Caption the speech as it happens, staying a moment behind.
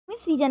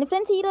శ్రీజని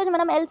friends ఈ రోజు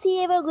మనం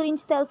LCAO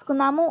గురించి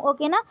తెలుసుకుందాము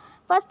ఓకేనా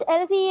ఫస్ట్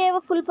LCAO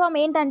ఫుల్ ఫామ్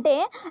ఏంటంటే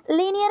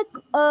linear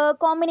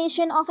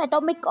combination of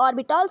atomic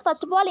orbitals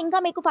first of all ఇంకా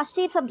మీకు ఫస్ట్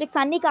ఇయర్ సబ్జెక్ట్స్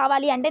అన్నీ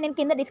కావాలి అంటే నేను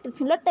కింద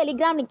డిస్క్రిప్షన్లో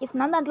టెలిగ్రామ్ లింక్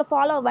ఇస్తున్నాను దాంట్లో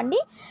ఫాలో అవ్వండి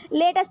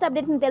లేటెస్ట్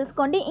అప్డేట్స్ని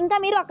తెలుసుకోండి ఇంకా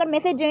మీరు అక్కడ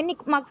మెసేజ్ చేయండి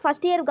మాకు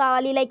ఫస్ట్ ఇయర్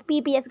కావాలి లైక్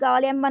PPS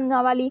కావాలి M1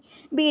 కావాలి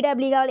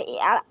BW కావాలి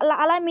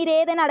అలా మీరు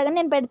ఏదైనా అడగండి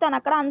నేను పెడతాను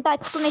అక్కడ అంత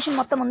ఎక్స్ప్లెనేషన్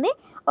మొత్తం ఉంది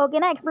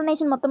ఓకేనా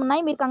ఎక్స్ప్లెనేషన్ మొత్తం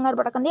ఉన్నాయి మీరు కంగారు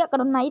పడకండి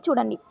అక్కడ ఉన్నాయి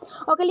చూడండి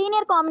okay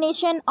linear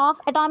combination of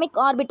atomic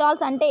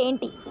orbitals అంటే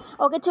ఏంటి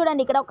ఓకే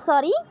చూడండి ఇక్కడ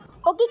ఒకసారి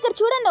ఓకే ఇక్కడ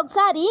చూడండి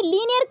ఒకసారి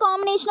linear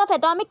combination of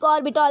atomic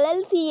orbital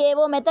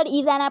LCAO method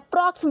is an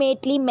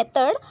approximately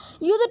method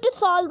used to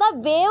solve the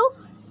wave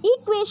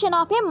equation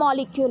of a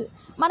molecule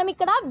మనం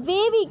ఇక్కడ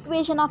wave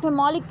equation of A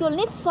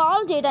మాలిక్యూల్ని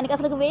solve చేయడానికి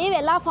అసలు వేవ్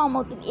ఎలా ఫామ్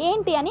అవుతుంది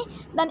ఏంటి అని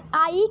దాని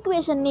ఆ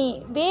ఈక్వేషన్ని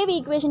వేవ్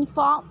ఈక్వేషన్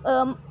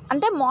ఫామ్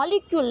అంటే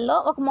మాలిక్యూల్లో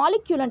ఒక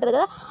మాలిక్యూల్ ఉంటుంది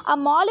కదా ఆ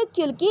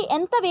మాలిక్యూల్కి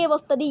ఎంత వేవ్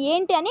వస్తుంది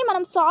ఏంటి అని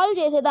మనం సాల్వ్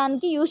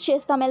చేసేదానికి యూజ్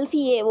చేస్తాం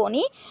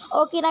LCAOని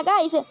ఓకేనా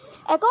guys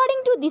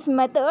according to this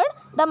method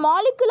the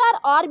molecular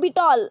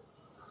orbital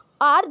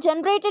are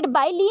generated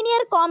by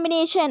linear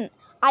combination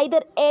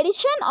either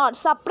edition are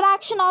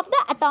subtraction of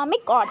the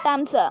atomic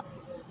atoms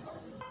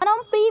మనం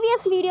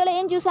ప్రీవియస్ వీడియోలో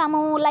ఏం చూసాము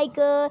లైక్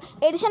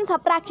ఎడిషన్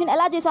సబ్ట్రాక్షన్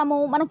ఎలా చూసాము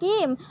మనకి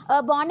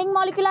బాండింగ్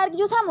మాలిక్యులర్కి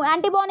చూసాము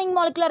యాంటీ బాండింగ్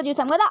మాలిక్యులర్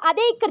చూసాము కదా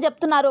అదే ఇక్కడ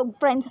చెప్తున్నారు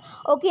ఫ్రెండ్స్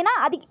ఓకేనా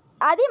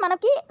అది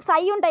మనకి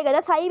సై ఉంటాయి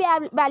కదా సై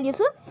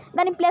వాల్యూస్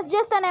దాన్ని ప్లస్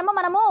చేస్తేనేమో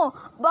మనము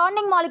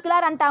బాండింగ్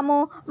మాలిక్యులర్ అంటాము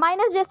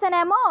మైనస్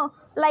చేస్తేనేమో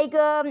లైక్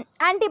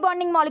యాంటీ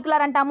బాండింగ్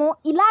మాలిక్యులర్ అంటాము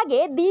ఇలాగే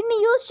దీన్ని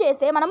యూజ్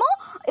చేసే మనము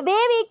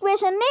వేవ్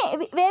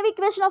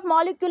ఈక్వేషన్ ఆఫ్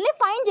మాలిక్యూల్ని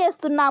ఫైండ్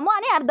చేస్తున్నాము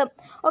అని అర్థం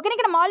ఓకే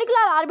ఇక్కడ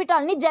మాలిక్యులర్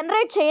ఆర్బిటాల్ని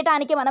జనరేట్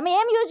చేయడానికి మనం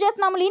ఏం యూజ్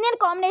చేస్తున్నాము లీనియర్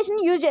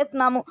కాంబినేషన్ యూజ్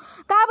చేస్తున్నాము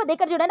కాకపోతే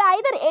ఇక్కడ చూడండి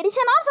ఐదర్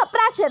ఎడిషన్ ఆర్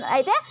సబ్ట్రాక్షన్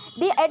అయితే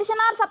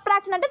ఎడిషన్ ఆర్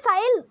సబ్ట్రాక్షన్ అంటే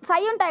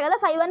సై ఉంటాయి కదా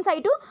సై 1 సై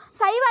 2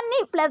 సై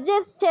 1ని ప్లస్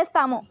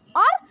చేస్తాము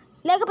ఆర్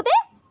లేకపోతే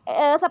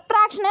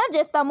సబ్ట్రాక్షన్ అయినా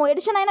చేస్తాము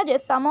ఎడిషన్ అయినా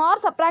చేస్తాము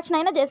ఆర్ సబ్ట్రాక్షన్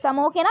అయినా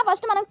చేస్తాము ఓకేనా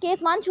ఫస్ట్ మనం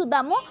కేస్ 1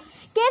 చూద్దాము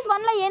కేస్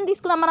 1లో ఏం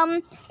తీసుకున్నాం మనం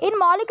in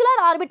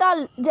molecular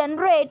orbital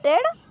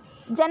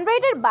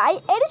generated by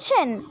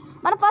edition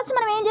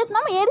మనం ఏం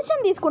చేస్తున్నాము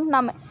ఎడిషన్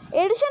తీసుకుంటున్నాము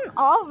edition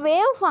of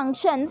wave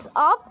functions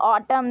of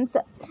atoms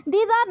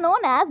these are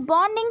known as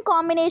bonding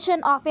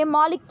combination of A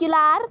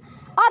molecular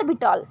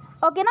orbital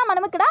ఓకేనా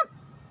మనం ఇక్కడ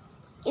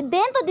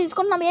దేంతో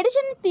తీసుకుంటున్నాం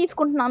ఎడిషన్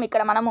తీసుకుంటున్నాం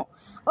ఇక్కడ మనము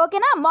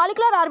ఓకేనా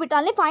మాలిక్యులర్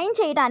ఆర్బిటాల్ని ఫైండ్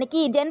చేయడానికి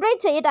జనరేట్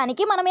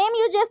చేయడానికి మనం ఏం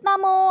యూజ్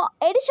చేస్తున్నాము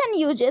ఎడిషన్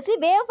యూజ్ చేసి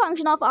వేవ్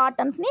ఫంక్షన్ ఆఫ్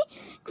ఆటమ్స్ని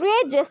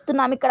క్రియేట్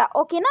చేస్తున్నాం ఇక్కడ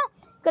ఓకేనా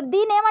ఇక్కడ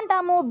దీన్ని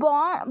ఏమంటాము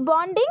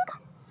bonding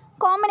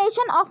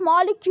combination of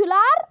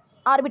molecular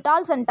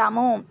orbitals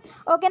అంటాము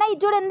ఓకేనా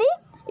ఇది చూడండి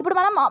ఇప్పుడు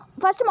మనం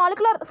ఫస్ట్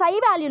మాలిక్యులర్ సై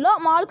వాల్యూలో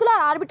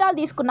మాలిక్యులర్ ఆర్బిటాల్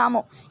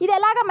తీసుకున్నాము ఇది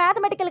ఎలాగ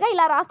మ్యాథమెటికల్గా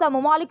ఇలా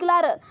రాస్తాము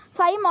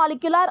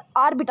మాలిక్యులర్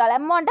ఆర్బిటాల్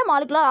M అంటే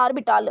మాలిక్యులర్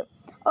ఆర్బిటాల్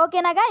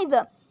ఓకేనా గైజ్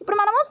ఇప్పుడు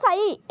మనము సై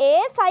A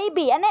సై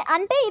B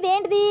అంటే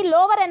ఇదేంటిది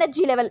lower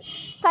energy level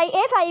Sye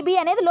A Sye B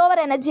అనేది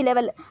లోవర్ ఎనర్జీ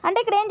లెవెల్ అంటే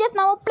ఇక్కడ ఏం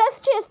చేస్తున్నాము ప్లస్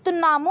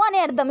చేస్తున్నాము అని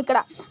అర్థం ఇక్కడ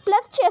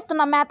ప్లస్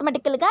చేస్తున్నాం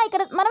మ్యాథమెటికల్గా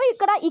ఇక్కడ మనం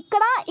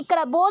ఇక్కడ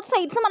బోత్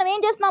సైడ్స్ మనం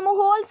ఏం చేస్తున్నాము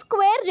హోల్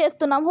స్క్వేర్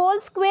చేస్తున్నాం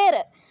హోల్ స్క్వేర్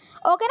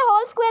ఓకేనా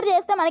హోల్ స్క్వేర్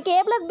చేస్తే మనకి A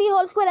 + B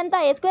హోల్ స్క్వేర్ ఎంత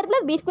A²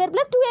 + B²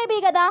 + 2AB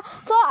కదా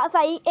so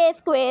Sye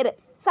A²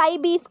 Sye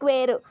B²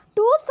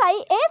 2 Sye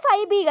A Sye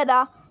B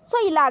కదా సో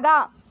ఇలాగా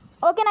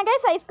ఓకేనా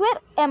గైస్ సై²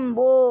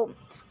 MO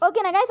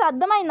ఓకేనా గైస్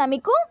అర్థమైందా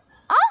మీకు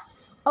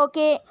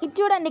ఓకే ఇది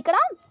చూడండి ఇక్కడ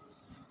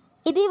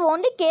ఇది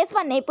ఓన్లీ కేస్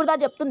 1 ఇప్పుడు దా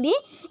చెప్తుంది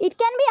it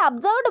can be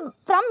observed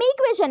from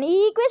equation ఈ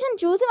ఈక్వేషన్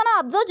చూసి మనం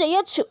అబ్జర్వ్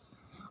చేయొచ్చు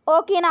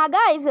ఓకేనా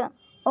గైస్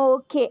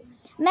ఓకే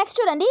నెక్స్ట్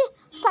చూడండి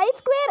సై²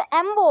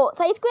 MO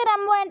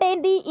అంటే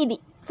ఏంటి ఇది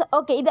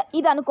ఓకే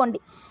ఇది అనుకోండి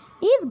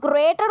is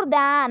greater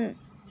than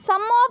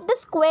some of the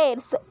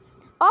squares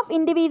of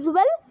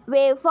individual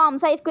wave form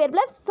సై²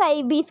 + Sye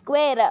B²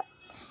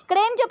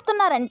 ఇక్కడ ఏం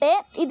చెప్తున్నారంటే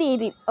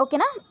ఇది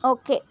ఓకేనా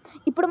ఓకే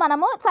ఇప్పుడు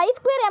మనము సై²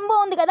 MO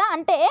ఉంది కదా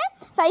అంటే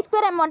సై²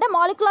 MO అంటే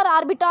మాలిక్యులర్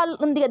ఆర్బిటాల్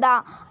ఉంది కదా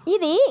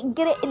ఇది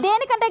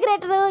దేనికంటే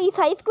గ్రేటర్ ఈ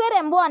సై²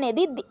 MO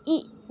అనేది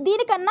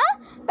దీనికన్నా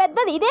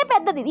పెద్దది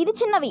ఇది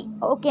చిన్నవి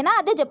ఓకేనా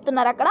అదే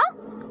చెప్తున్నారు అక్కడ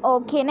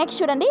ఓకే నెక్స్ట్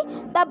చూడండి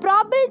the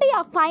probability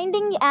of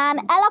finding an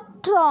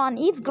electron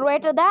is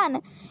greater than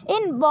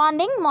in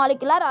bonding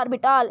molecular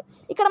orbital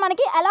ఇక్కడ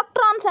మనకి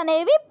ఎలక్ట్రాన్స్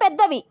అనేవి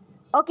పెద్దవి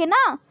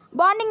ఓకేనా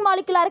బాండింగ్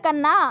మాలిక్యులర్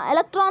కన్నా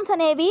ఎలక్ట్రాన్స్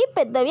అనేవి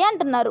పెద్దవి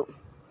అంటున్నారు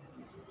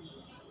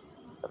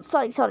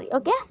సారీ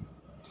ఓకే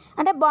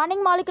అంటే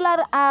బాండింగ్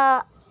మాలిక్యులర్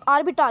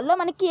ఆర్బిటాల్లో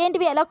మనకి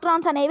ఏంటివి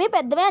ఎలక్ట్రాన్స్ అనేవి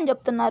పెద్దవే అని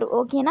చెప్తున్నారు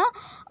ఓకేనా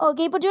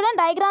ఓకే ఇప్పుడు చూడండి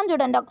డయాగ్రామ్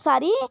చూడండి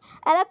ఒకసారి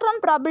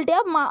electron probability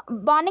of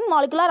bonding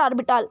molecular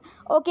orbital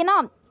ఓకేనా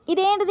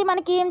ఇదేంటిది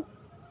మనకి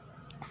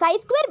సై²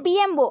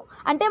 BMO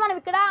అంటే మనం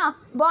ఇక్కడ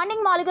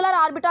బాండింగ్ మాలిక్యులర్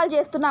ఆర్బిటాల్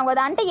చేస్తున్నాం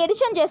కదా అంటే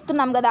ఎడిషన్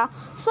చేస్తున్నాం కదా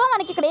సో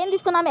మనకి ఇక్కడ ఏం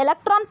తీసుకున్నాము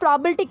ఎలక్ట్రాన్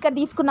ప్రాబిలిటీ ఇక్కడ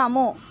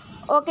తీసుకున్నాము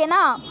ఓకేనా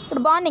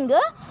ఇప్పుడు బాండింగ్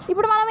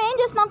ఇప్పుడు మనం ఏం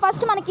చేస్తున్నాం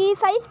ఫస్ట్ మనకి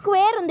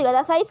సై² ఉంది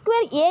కదా సై²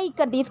 A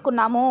ఇక్కడ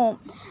తీసుకున్నాము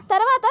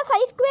తర్వాత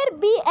సై²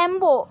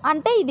 BMO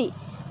అంటే ఇది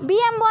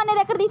BMO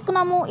అనేది ఎక్కడ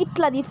తీసుకున్నాము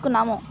ఇట్లా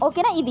తీసుకున్నాము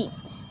ఓకేనా ఇది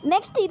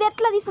నెక్స్ట్ ఇది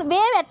ఎట్లా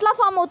వేవ్ ఎట్లా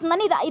ఫామ్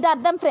అవుతుందని ఇది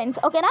అర్థం ఫ్రెండ్స్,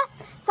 ఓకేనా.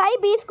 సై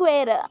బీ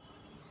స్క్వేర్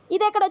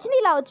ఇది ఎక్కడ వచ్చింది,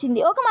 ఇలా వచ్చింది.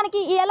 ఓకే, మనకి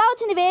ఎలా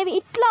వచ్చింది వేవ్,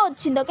 ఇట్లా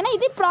వచ్చింది, ఓకేనా.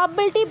 ఇది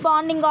probability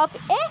bonding of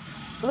A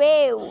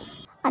wave,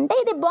 అంటే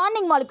ఇది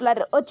బాండింగ్ మాలిక్యులర్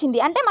వచ్చింది.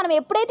 అంటే మనం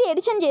ఎప్పుడైతే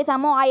ఎడిషన్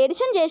చేసామో ఆ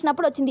ఎడిషన్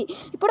చేసినప్పుడు వచ్చింది.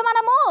 ఇప్పుడు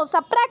మనము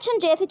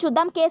సబ్ట్రాక్షన్ చేసి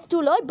చూద్దాం కేస్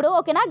 2లో ఇప్పుడు,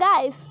 ఓకేనా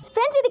గైస్.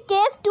 ఫ్రెండ్స్ ఇది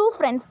కేస్ 2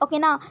 ఫ్రెండ్స్,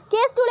 ఓకేనా.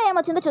 కేస్ 2లో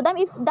ఏమొచ్చిందో చూద్దాం.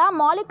 If the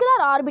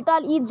molecular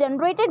orbital is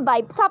generated by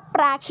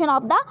subtraction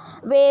of the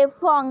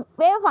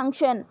wave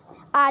function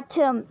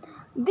atom,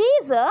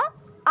 these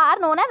are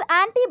known as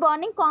anti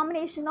bonding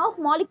combination of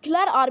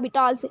molecular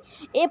orbitals.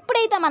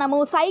 ఎప్పుడైతే మనము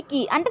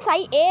సైకి అంటే సై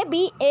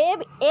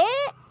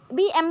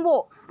ఏబిఎంఓ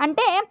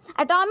అంటే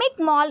atomic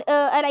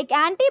like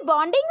anti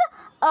bonding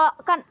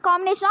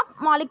combination of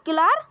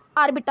molecular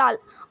orbital,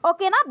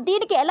 ఓకేనా.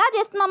 దీనికి ఎలా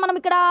చేస్తున్నాం మనం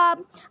ఇక్కడ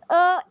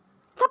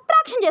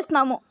సబ్ట్రాక్షన్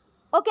చేస్తున్నాము,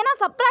 ఓకేనా.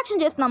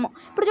 సబ్ట్రాక్షన్ చేస్తున్నాము.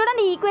 ఇప్పుడు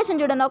చూడండి ఈ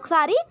ఈక్వేషన్ చూడండి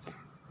ఒకసారి.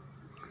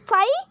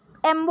 సై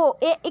ఎంఓ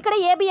ఇక్కడ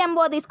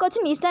ఏబిఎంఓ తీసుకొచ్చి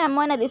మీ ఇష్టం ఎంఓ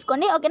అయినా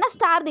తీసుకోండి, ఓకేనా.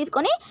 స్టార్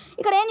తీసుకొని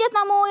ఇక్కడ ఏం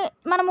చేస్తున్నాము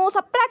మనము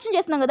సబ్ట్రాక్షన్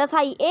చేస్తున్నాం కదా,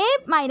 సై ఏ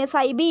minus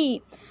Sye B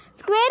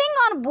squaring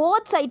on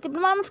both sides.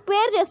 ఇప్పుడు మనం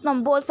స్క్వేర్ చేస్తున్నాం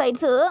బోత్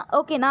సైడ్స్,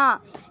 ఓకేనా.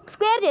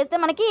 స్క్వేర్ చేస్తే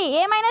మనకి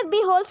ఏ మైనస్ బి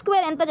హోల్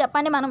స్క్వేర్ ఎంత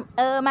చెప్పండి మనం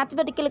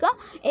మ్యాథమెటికల్గా,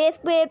 ఏ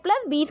square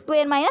plus B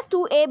square minus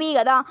 2ab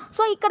కదా.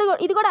 సో ఇక్కడ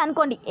ఇది కూడా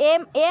అనుకోండి,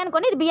 ఏ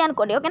అనుకోండి, ఇది బి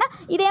అనుకోండి, ఓకేనా.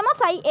 ఇదేమో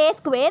సై ఏ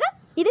స్క్వేర్,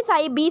 ఇది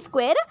సై బి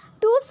స్క్వేర్,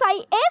 2 సై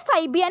ఏ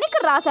సై బి అని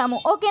ఇక్కడ రాసాము,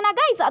 ఓకేనా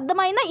గైస్.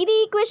 అర్థమైందా? ఇది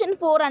ఈక్వేషన్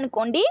 4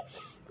 అనుకోండి.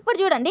 ఇప్పుడు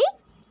చూడండి,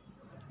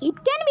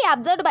 it can be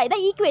observed by the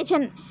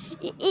equation.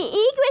 ఈ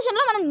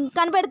ఈక్వేషన్లో మనం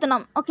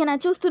కనిపెడుతున్నాం, ఓకేనా,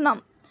 చూస్తున్నాం.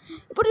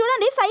 ఇప్పుడు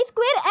చూడండి సై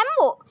స్క్వేర్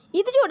ఎంఓ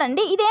ఇది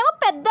చూడండి, ఇదేమో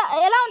పెద్ద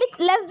ఎలా ఉంది,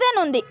 లెస్ దెన్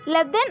ఉంది,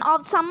 less than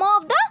of some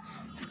of the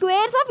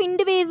squares of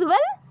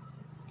individual.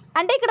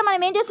 అంటే ఇక్కడ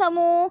మనం ఏం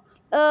చేసాము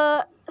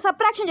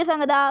సబ్ట్రాక్షన్ చేసాం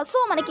కదా. సో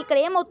మనకి ఇక్కడ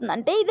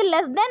ఏమవుతుందంటే ఇది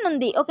లెస్ దెన్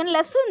ఉంది, ఓకేనా,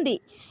 లెస్ ఉంది.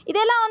 ఇది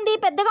ఎలా ఉంది,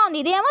 పెద్దగా ఉంది.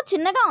 ఇదేమో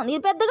చిన్నగా ఉంది,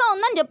 ఇది పెద్దగా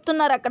ఉందని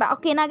చెప్తున్నారు అక్కడ,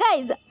 ఓకేనా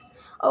గైజ్.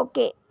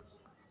 ఓకే,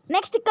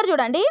 నెక్స్ట్ ఇక్కడ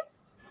చూడండి.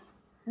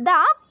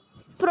 The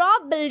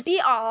probability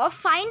of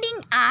finding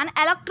an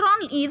electron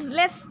is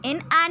less in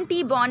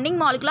anti-bonding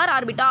molecular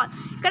orbital.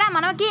 ఇక్కడ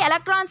మనకి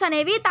ఎలక్ట్రాన్స్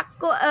అనేవి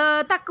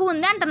తక్కువ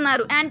ఉంది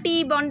అంటున్నారు anti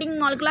bonding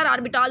molecular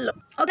ఆర్బిటాల్లో,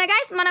 okay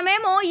guys.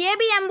 మనమేమో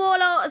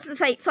ఏబిఎంఓలో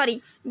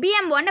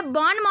బిఎంఓ అంటే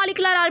బాండ్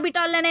మాలిక్యులర్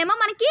ఆర్బిటాల్లోనేమో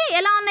మనకి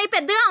ఎలా ఉన్నాయి,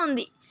 పెద్దగా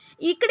ఉంది.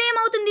 ఇక్కడ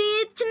ఏమవుతుంది,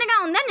 చిన్నగా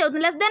ఉంది అని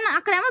చెబుతుంది. లెస్ దెన్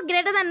అక్కడేమో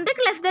గ్రేటర్ దెన్ అంటే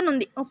లెస్ దెన్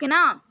ఉంది,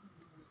 ఓకేనా.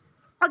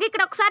 ఓకే,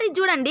 ఇక్కడ ఒకసారి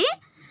చూడండి,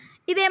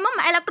 ఇదేమో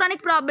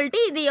ఎలక్ట్రానిక్ ప్రాబిలిటీ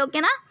ఇది,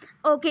 ఓకేనా.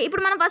 ఓకే,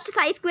 ఇప్పుడు మనం ఫస్ట్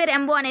సై స్క్వేర్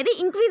ఎంఓ అనేది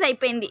ఇంక్రీజ్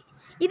అయిపోయింది,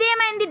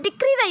 ఇదేమైంది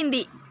డిక్రీజ్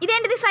అయింది.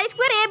 ఇదేంటిది సై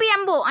స్క్వేర్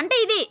ఏబిఎంఓ అంటే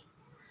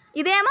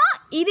ఇదేమో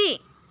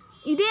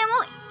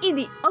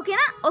ఇది,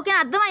 ఓకేనా.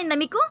 అర్థమైందా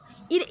మీకు?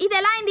 ఇది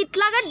ఎలా అయింది,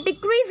 ఇట్లాగా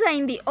డిక్రీజ్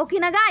అయింది,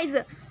 ఓకేనా గైజ్.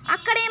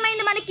 అక్కడ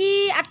ఏమైంది మనకి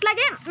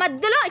అట్లాగే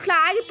మధ్యలో ఇట్లా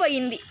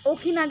ఆగిపోయింది,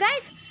 ఓకేనా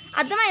గైజ్.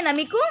 అర్థమైందా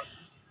మీకు?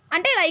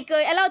 అంటే లైక్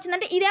ఎలా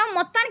వచ్చిందంటే ఇదేమో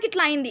మొత్తానికి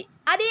ఇట్లా అయింది,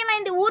 అది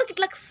ఏమైంది ఊరికి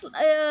ఇట్లా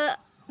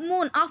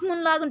హాఫ్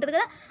మూన్ లాగా ఉంటుంది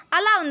కదా,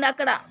 అలా ఉంది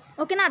అక్కడ,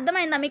 ఓకేనా.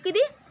 అర్థమైందా మీకు?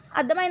 ఇది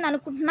అర్థమైంది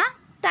అనుకుంటున్నా.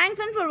 Thanks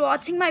friends for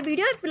watching my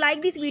video. If like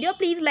this video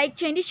please like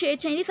చేయండి, షేర్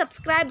చేయండి,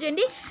 సబ్స్క్రైబ్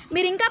చేయండి.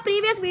 మీరు ఇంకా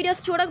ప్రీవియస్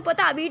వీడియోస్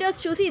చూడకపోతే ఆ వీడియోస్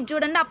చూసి ఇది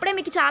చూడండి, అప్పుడే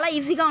మీకు చాలా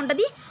ఈజీగా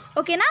ఉంటుంది,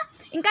 ఓకేనా.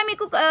 ఇంకా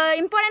మీకు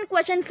ఇంపార్టెంట్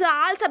క్వశ్చన్స్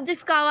ఆల్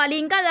సబ్జెక్ట్స్ కావాలి,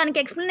 ఇంకా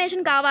దానికి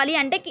ఎక్స్ప్లెనేషన్ కావాలి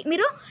అంటే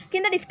మీరు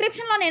కింద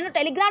డిస్క్రిప్షన్లో నేను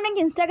టెలిగ్రామ్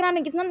లింక్, ఇన్స్టాగ్రామ్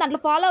లింక్ ఇస్తున్నాను,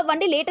 దాంట్లో ఫాలో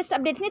అవ్వండి, లేటెస్ట్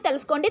అప్డేట్స్ని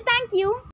తెలుసుకోండి. Thank you.